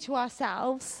talking to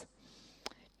ourselves,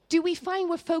 do we find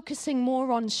we're focusing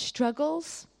more on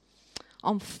struggles,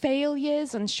 on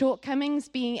failures, on shortcomings,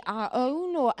 being our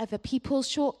own or other people's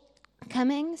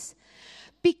shortcomings?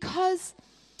 Because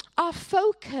our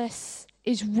focus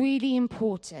is really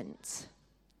important.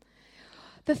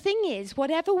 The thing is,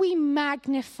 whatever we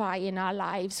magnify in our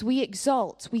lives, we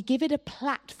exalt, we give it a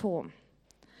platform.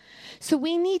 So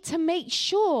we need to make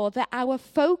sure that our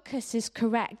focus is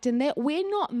correct and that we're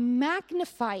not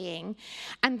magnifying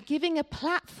and giving a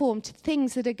platform to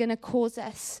things that are going to cause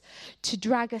us to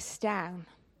drag us down.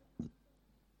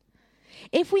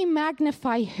 If we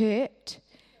magnify hurt,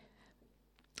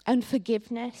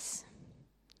 unforgiveness,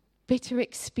 bitter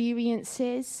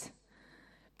experiences,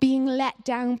 being let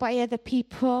down by other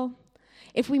people,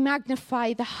 if we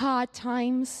magnify the hard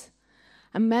times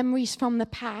and memories from the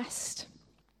past,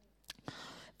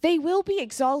 they will be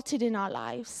exalted in our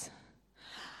lives.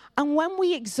 And when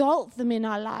we exalt them in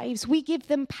our lives, we give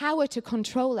them power to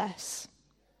control us.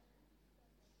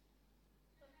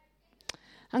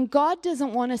 And God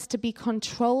doesn't want us to be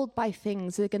controlled by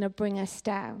things that are going to bring us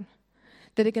down,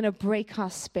 that are going to break our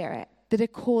spirit, that are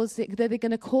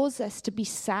going to cause us to be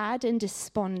sad and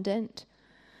despondent,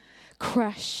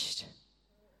 crushed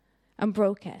and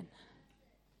broken.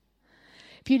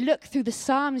 If you look through the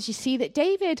Psalms, you see that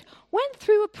David went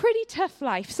through a pretty tough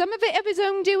life. Some of it of his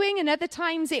own doing, and other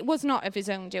times it was not of his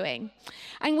own doing.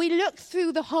 And we look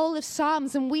through the whole of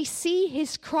Psalms, and we see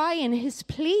his cry and his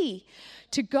plea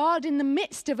to God in the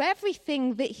midst of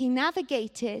everything that he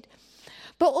navigated.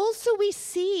 But also we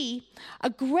see a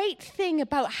great thing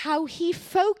about how he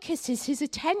focuses his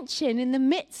attention in the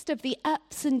midst of the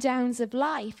ups and downs of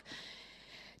life.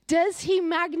 Does he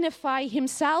magnify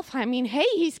himself? I mean, hey,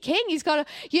 he's king. He's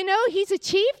he's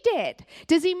achieved it.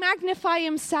 Does he magnify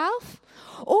himself?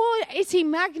 Or is he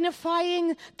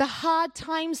magnifying the hard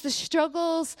times, the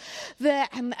struggles, the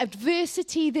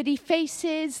adversity that he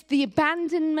faces, the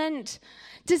abandonment?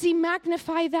 Does he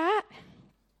magnify that?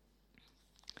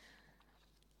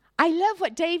 I love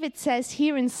what David says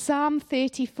here in Psalm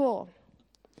 34.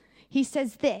 He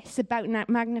says this about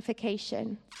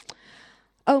magnification.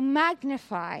 Oh,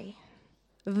 magnify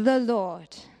the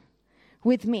Lord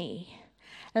with me.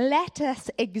 Let us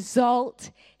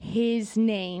exalt his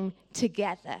name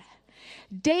together.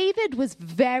 David was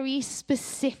very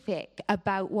specific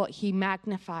about what he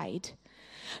magnified.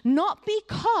 Not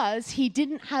because he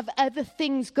didn't have other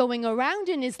things going around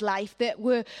in his life that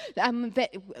were,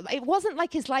 it wasn't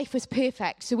like his life was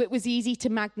perfect, so it was easy to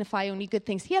magnify only good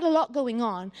things. He had a lot going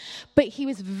on, but he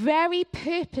was very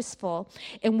purposeful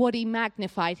in what he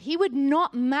magnified. He would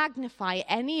not magnify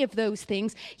any of those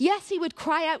things. Yes, he would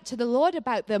cry out to the Lord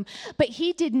about them, but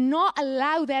he did not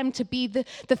allow them to be the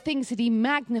things that he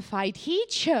magnified. He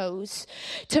chose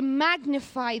to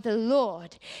magnify the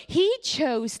Lord. He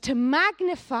chose to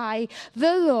magnify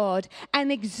the Lord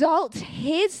and exalt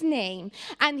his name,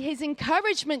 and his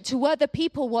encouragement to other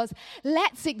people was,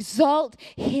 let's exalt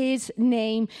his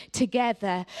name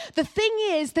together. The thing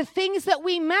is, the things that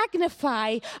we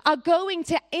magnify are going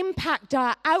to impact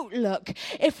our outlook.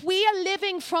 If we are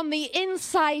living from the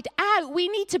inside out, we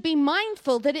need to be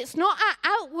mindful that it's not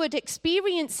our outward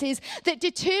experiences that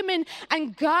determine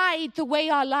and guide the way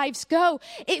our lives go.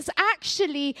 It's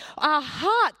actually our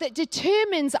heart that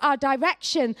determines our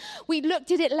direction. We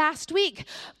looked at it last week.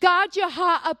 Guard your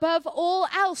heart above all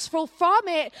else, for from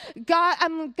it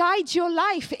guide your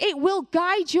life. It will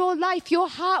guide your life. Your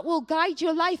heart will guide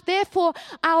your life. Therefore,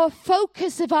 our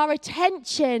focus of our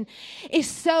attention is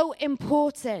so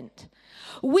important.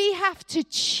 We have to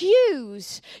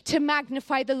choose to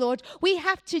magnify the Lord. We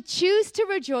have to choose to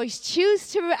rejoice,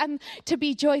 choose to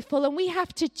be joyful, and we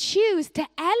have to choose to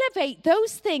elevate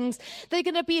those things that are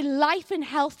going to be life and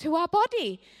health to our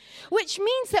body, which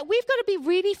means that we've got to be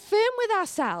really firm with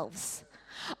ourselves.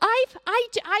 I've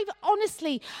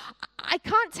honestly, I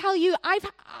can't tell you,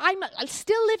 I'm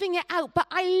still living it out, but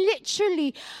I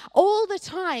literally, all the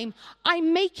time,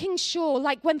 I'm making sure,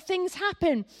 like when things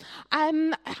happen,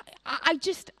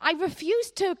 I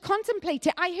refuse to contemplate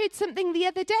it. I heard something the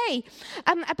other day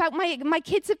about my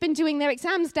kids have been doing their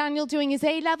exams, Daniel doing his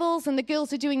A-levels, and the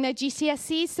girls are doing their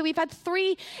GCSEs, so we've had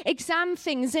 3 exam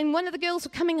things, and one of the girls were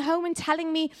coming home and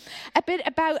telling me a bit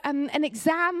about an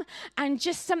exam and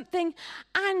just something,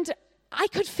 and I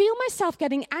could feel myself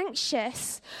getting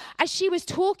anxious as she was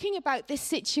talking about this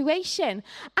situation.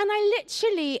 And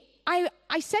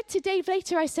I said to Dave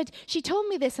later, I said, she told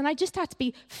me this, and I just had to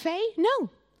be, Faye, no,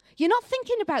 you're not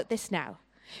thinking about this now.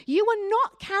 You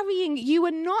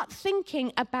are not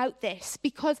thinking about this,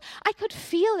 because I could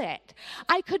feel it.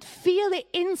 I could feel it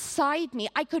inside me.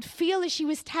 I could feel, as she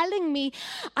was telling me,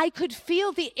 I could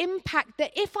feel the impact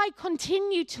that if I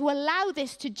continued to allow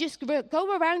this to just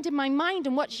go around in my mind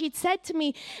and what she'd said to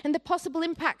me and the possible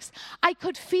impacts, I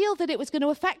could feel that it was going to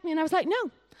affect me. And I was like,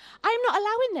 no, I'm not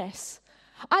allowing this.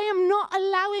 I am not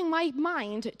allowing my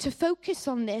mind to focus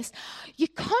on this. You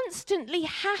constantly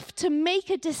have to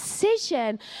make a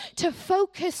decision to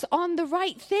focus on the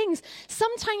right things.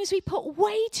 Sometimes we put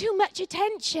way too much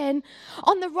attention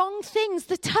on the wrong things,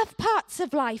 the tough parts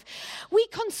of life. We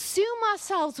consume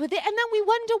ourselves with it, and then we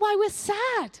wonder why we're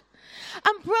sad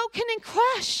and broken and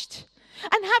crushed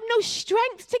and have no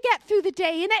strength to get through the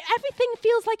day, and everything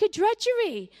feels like a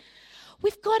drudgery.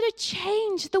 We've got to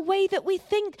change the way that we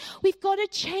think. We've got to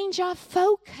change our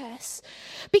focus,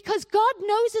 because God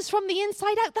knows us from the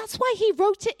inside out. That's why he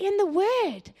wrote it in the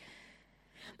Word.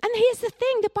 And here's the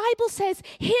thing. The Bible says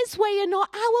his way are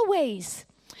not our ways.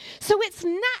 So it's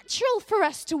natural for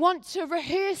us to want to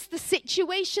rehearse the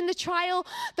situation, the trial,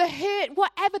 the hurt,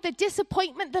 whatever, the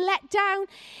disappointment, the letdown.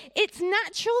 It's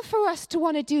natural for us to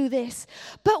want to do this.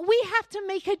 But we have to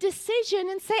make a decision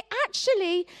and say,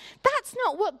 actually, that's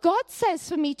not what God says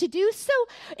for me to do. So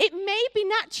it may be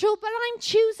natural, but I'm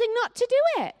choosing not to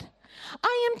do it.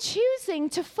 I am choosing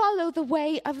to follow the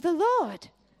way of the Lord.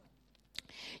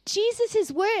 Jesus'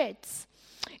 words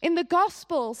in the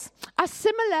Gospels are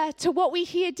similar to what we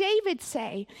hear David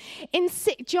say. In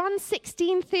John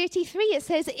 16:33, it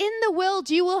says, "In the world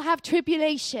you will have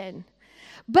tribulation,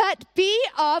 but be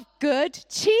of good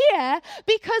cheer,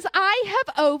 because I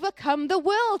have overcome the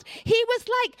world." He was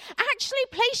like, actually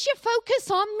place your focus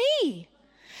on me.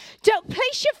 Don't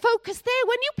place your focus there.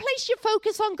 When you place your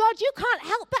focus on God, you can't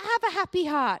help but have a happy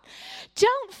heart.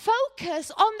 Don't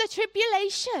focus on the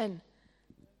tribulation.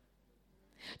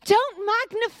 Don't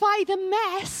magnify the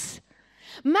mess.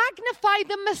 Magnify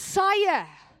the Messiah.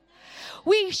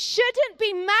 We shouldn't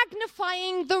be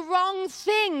magnifying the wrong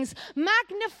things.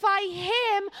 Magnify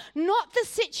him, not the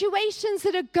situations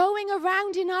that are going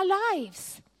around in our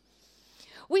lives.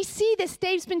 We see this,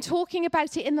 Dave's been talking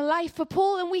about it in the life of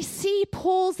Paul, and we see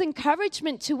Paul's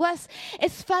encouragement to us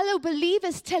as fellow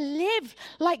believers to live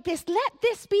like this. Let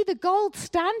this be the gold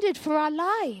standard for our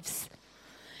lives.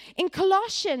 In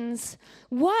Colossians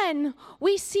 1,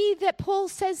 we see that Paul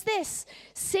says this,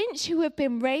 since you have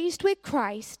been raised with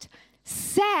Christ,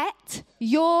 set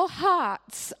your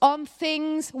hearts on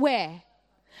things where?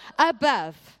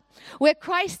 Above, where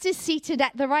Christ is seated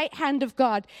at the right hand of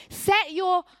God. Set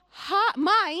your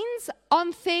minds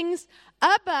on things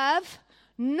above,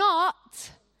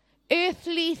 not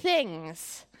earthly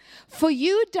things. For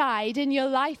you died and your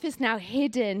life is now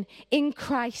hidden in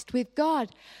Christ with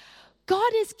God.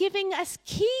 God is giving us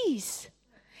keys.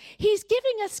 He's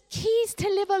giving us keys to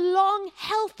live a long,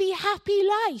 healthy, happy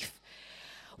life.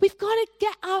 We've got to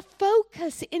get our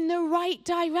focus in the right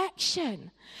direction.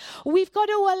 We've got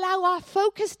to allow our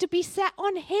focus to be set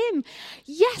on Him.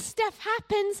 Yes, stuff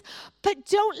happens, but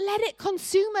don't let it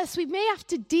consume us. We may have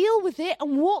to deal with it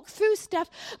and walk through stuff,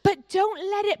 but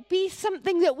don't let it be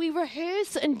something that we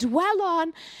rehearse and dwell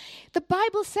on. The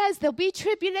Bible says there'll be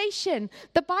tribulation.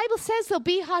 The Bible says there'll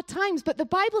be hard times, but the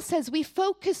Bible says we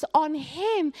focus on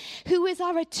Him who is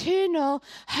our eternal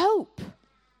hope.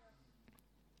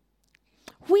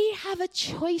 We have a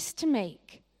choice to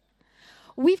make.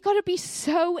 We've got to be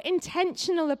so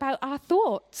intentional about our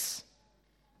thoughts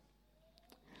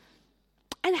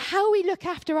and how we look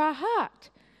after our heart.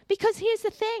 Because here's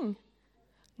the thing,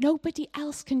 nobody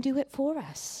else can do it for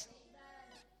us.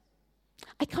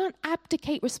 I can't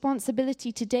abdicate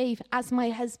responsibility to Dave as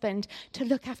my husband to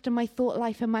look after my thought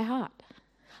life and my heart.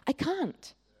 I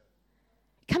can't.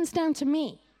 It comes down to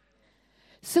me.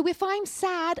 So if I'm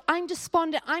sad, I'm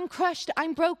despondent, I'm crushed,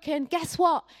 I'm broken, guess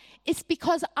what? It's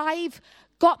because I've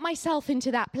got myself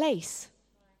into that place.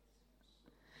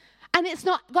 And it's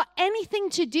not got anything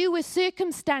to do with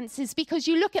circumstances, because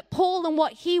you look at Paul and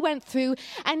what he went through,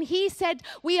 and he said,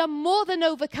 we are more than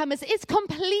overcomers. It's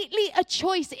completely a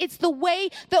choice. It's the way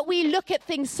that we look at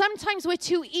things. Sometimes we're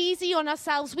too easy on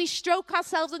ourselves. We stroke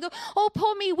ourselves and go, oh,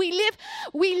 poor me. We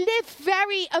live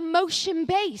very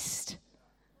emotion-based.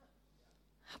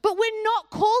 But we're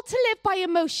not called to live by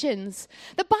emotions.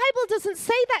 The Bible doesn't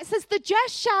say that. It says the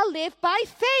just shall live by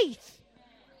faith.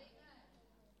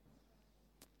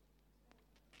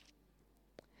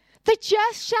 The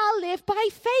just shall live by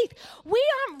faith. We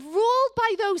aren't ruled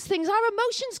by those things. Our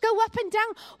emotions go up and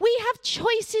down. We have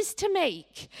choices to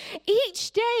make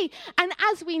each day. And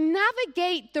as we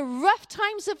navigate the rough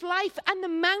times of life and the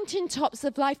mountaintops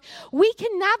of life, we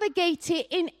can navigate it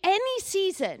in any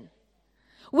season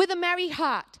with a merry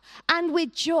heart and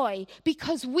with joy,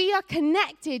 because we are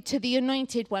connected to the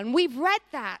Anointed One. We've read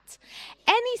that.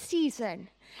 Any season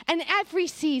and every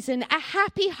season, a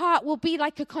happy heart will be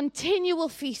like a continual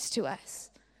feast to us.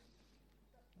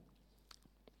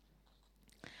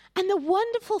 And the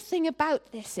wonderful thing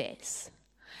about this is,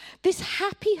 this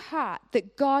happy heart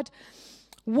that God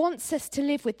wants us to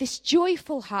live with, this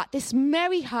joyful heart, this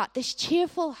merry heart, this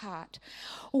cheerful heart,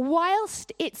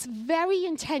 whilst it's very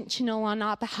intentional on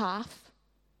our behalf,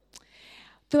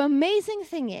 the amazing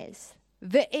thing is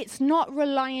that it's not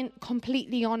reliant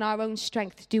completely on our own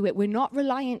strength to do it. We're not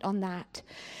reliant on that,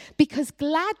 because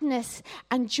gladness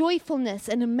and joyfulness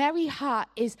and a merry heart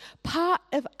is part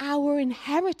of our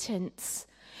inheritance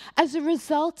as a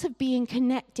result of being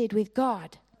connected with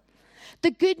God.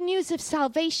 The good news of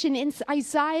salvation in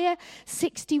Isaiah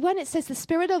 61, it says, the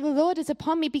Spirit of the Lord is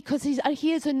upon me because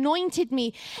he has anointed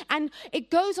me. And it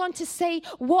goes on to say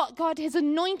what God has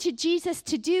anointed Jesus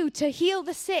to do, to heal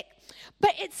the sick.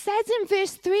 But it says in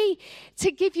verse 3,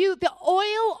 to give you the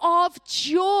oil of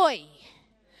joy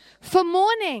for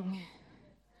mourning.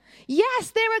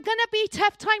 Yes, there are going to be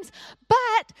tough times,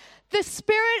 but the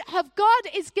Spirit of God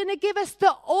is going to give us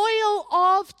the oil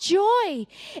of joy.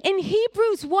 In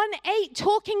Hebrews 1:8,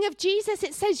 talking of Jesus,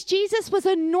 it says Jesus was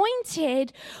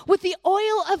anointed with the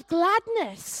oil of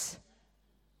gladness.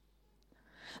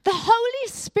 The Holy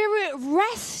Spirit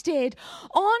rested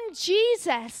on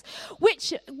Jesus,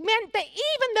 which meant that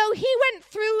even though he went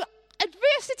through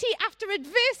adversity after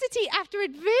adversity after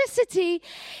adversity,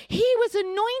 he was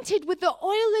anointed with the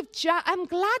oil of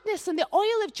gladness and the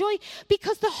oil of joy,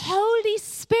 because the Holy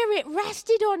Spirit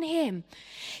rested on him.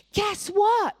 Guess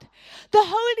what? The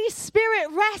Holy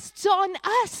Spirit rests on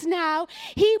us now.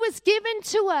 He was given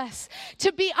to us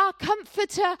to be our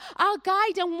comforter, our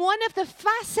guide. And one of the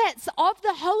facets of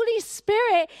the Holy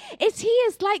Spirit is he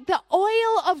is like the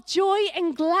oil of joy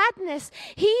and gladness.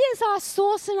 He is our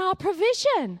source and our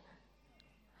provision.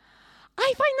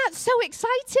 I find that so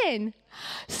exciting.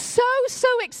 So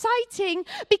exciting,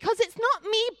 because it's not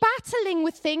me battling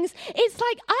with things. It's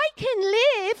like I can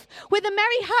live with a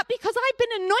merry heart because I've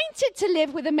been anointed to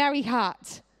live with a merry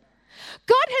heart.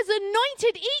 God has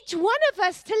anointed each one of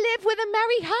us to live with a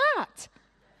merry heart.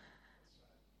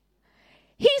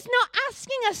 He's not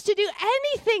asking us to do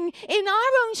anything in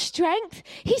our own strength.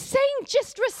 He's saying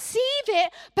just receive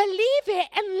it, believe it,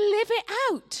 and live it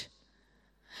out.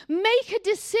 Make a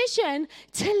decision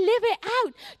to live it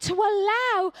out, to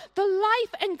allow the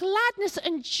life and gladness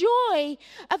and joy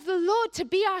of the Lord to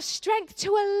be our strength,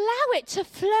 to allow it to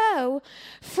flow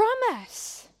from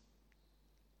us.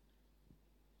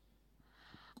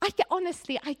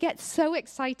 I get so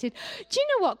excited. Do you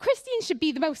know what? Christians should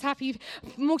be the most happy,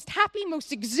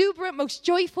 most exuberant, most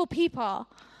joyful people.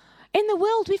 In the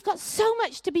world, we've got so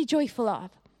much to be joyful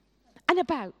of and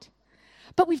about.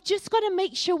 But we've just got to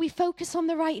make sure we focus on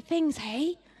the right things,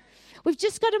 hey? We've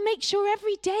just got to make sure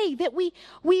every day that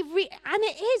and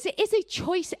it is a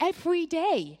choice every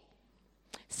day.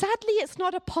 Sadly, it's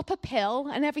not a pop a pill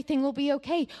and everything will be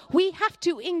okay. We have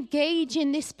to engage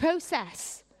in this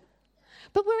process.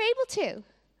 But we're able to.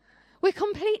 We're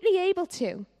completely able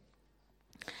to.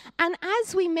 And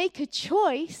as we make a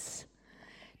choice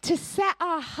to set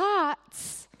our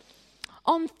hearts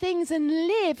on things and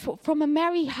live from a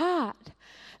merry heart,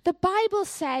 the Bible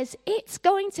says it's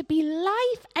going to be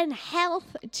life and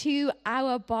health to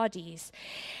our bodies.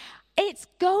 It's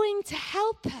going to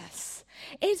help us.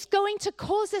 It's going to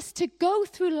cause us to go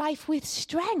through life with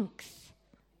strength.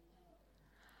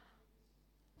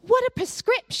 What a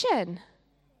prescription.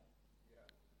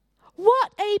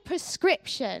 What a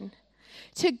prescription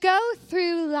to go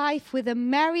through life with a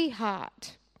merry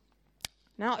heart.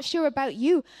 Not sure about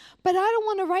you, but I don't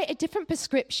want to write a different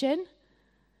prescription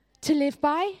to live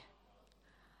by.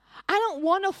 I don't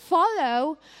want to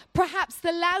follow perhaps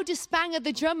the loudest bang of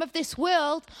the drum of this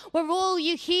world where all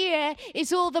you hear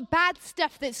is all the bad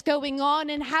stuff that's going on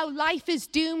and how life is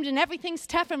doomed and everything's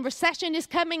tough and recession is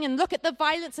coming and look at the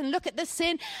violence and look at the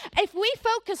sin. If we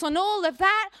focus on all of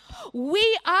that,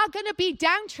 we are going to be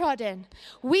downtrodden.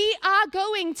 We are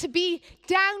going to be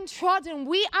downtrodden.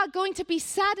 We are going to be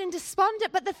sad and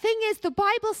despondent. But the thing is, the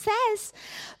Bible says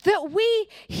that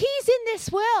He's in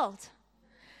this world.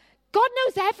 God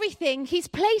knows everything. He's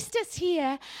placed us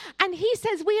here. And He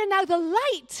says we are now the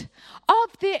light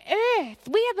of the earth.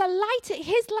 We are the light.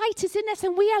 His light is in us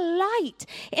and we are light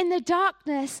in the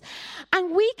darkness.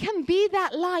 And we can be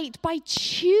that light by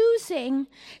choosing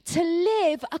to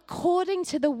live according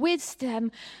to the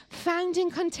wisdom found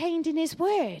and contained in His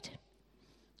word.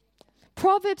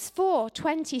 Proverbs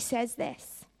 4:20 says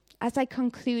this. As I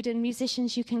conclude, and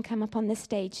musicians, you can come up on the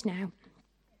stage now.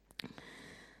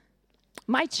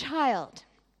 My child,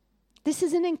 this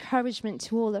is an encouragement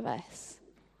to all of us.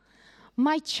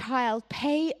 My child,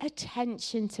 pay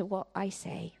attention to what I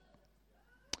say.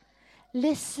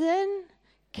 Listen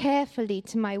carefully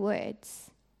to my words.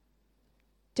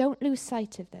 Don't lose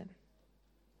sight of them.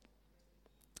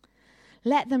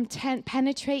 Let them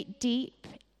penetrate deep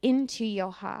into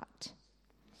your heart,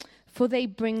 for they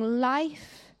bring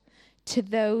life to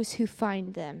those who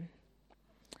find them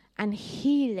and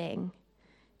healing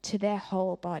to their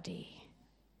whole body.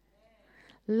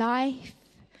 Life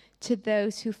to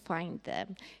those who find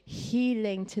them,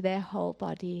 healing to their whole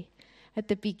body. At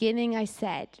the beginning I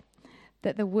said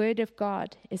that the word of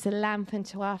God is a lamp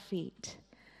unto our feet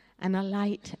and a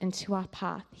light unto our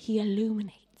path. He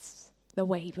illuminates the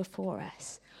way before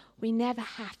us. We never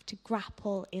have to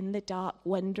grapple in the dark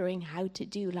wondering how to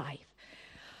do life.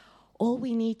 All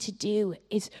we need to do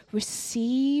is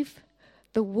receive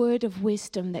the word of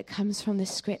wisdom that comes from the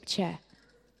scripture.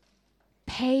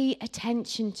 Pay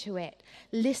attention to it.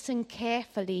 Listen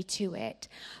carefully to it.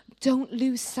 Don't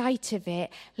lose sight of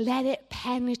it. Let it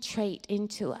penetrate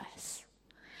into us.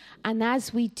 And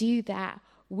as we do that,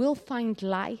 we'll find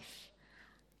life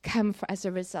come as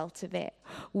a result of it.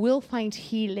 We'll find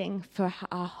healing for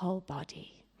our whole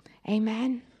body.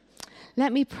 Amen.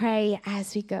 Let me pray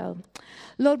as we go.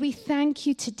 Lord, we thank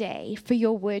you today for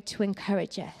your word to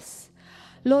encourage us.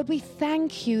 Lord, we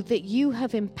thank you that you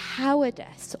have empowered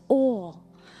us all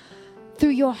through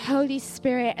your Holy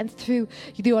Spirit and through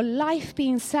your life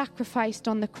being sacrificed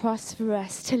on the cross for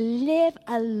us to live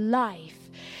a life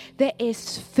that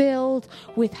is filled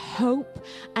with hope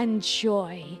and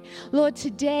joy. Lord,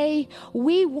 today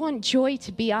we want joy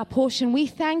to be our portion. We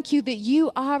thank you that you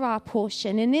are our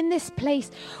portion. And in this place,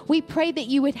 we pray that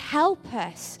you would help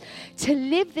us to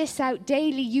live this out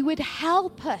daily. You would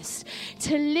help us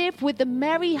to live with the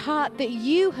merry heart that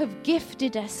you have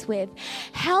gifted us with.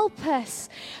 Help us,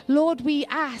 Lord, we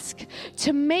ask,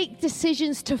 to make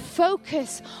decisions to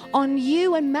focus on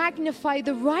you and magnify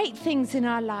the right things in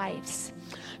our lives.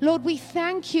 Lord, we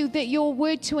thank you that your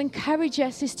word to encourage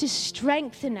us is to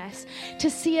strengthen us, to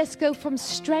see us go from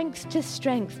strength to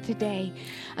strength today.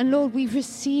 And Lord, we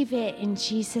receive it in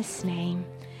Jesus' name.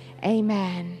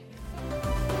 Amen.